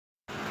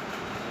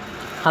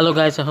Hello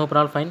guys, I hope you're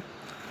all fine.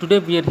 Today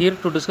we are here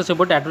to discuss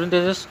about the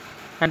advantages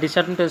and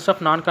disadvantages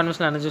of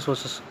non-conventional energy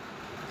sources.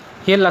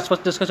 Here let's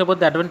first discuss about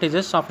the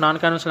advantages of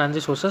non-conventional energy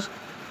sources.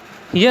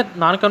 Here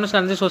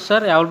non-conventional energy sources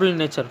are available in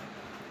nature.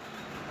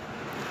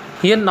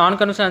 Here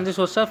non-conventional energy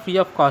sources are free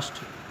of cost.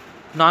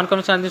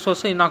 Non-conventional energy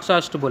sources are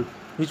inexhaustible,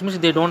 which means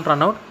they don't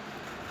run out.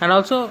 And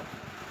also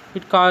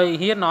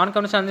here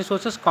non-conventional energy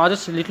sources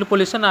causes little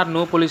pollution or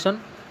no pollution.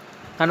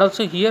 And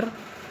also here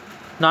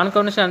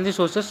non-conventional energy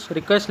sources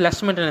requires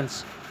less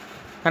maintenance,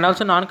 and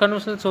also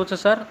non-conventional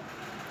sources are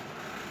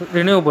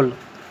renewable.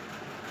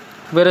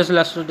 Whereas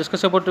let's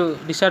discuss about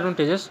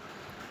disadvantages.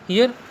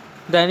 Here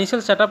the initial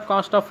setup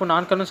cost of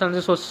non-conventional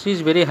energy sources is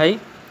very high,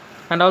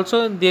 and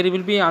also there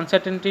will be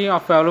uncertainty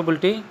of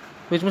availability,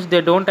 which means they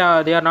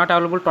are not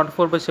available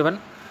 24/7,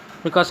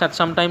 because at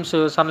sometimes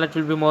sunlight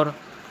will be more,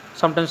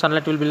 sometimes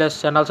sunlight will be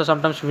less, and also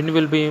sometimes wind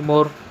will be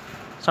more,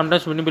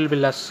 sometimes wind will be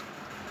less.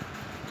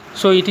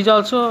 So it is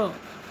also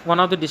one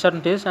of the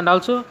disadvantages.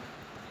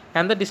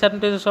 And the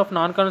disadvantages of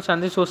non-conventional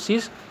energy source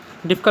is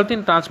difficulty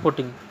in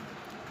transporting.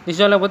 This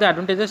is all about the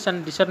advantages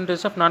and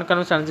disadvantages of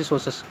non-conventional energy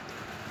sources.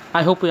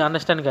 I hope you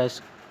understand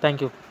guys. Thank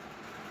you.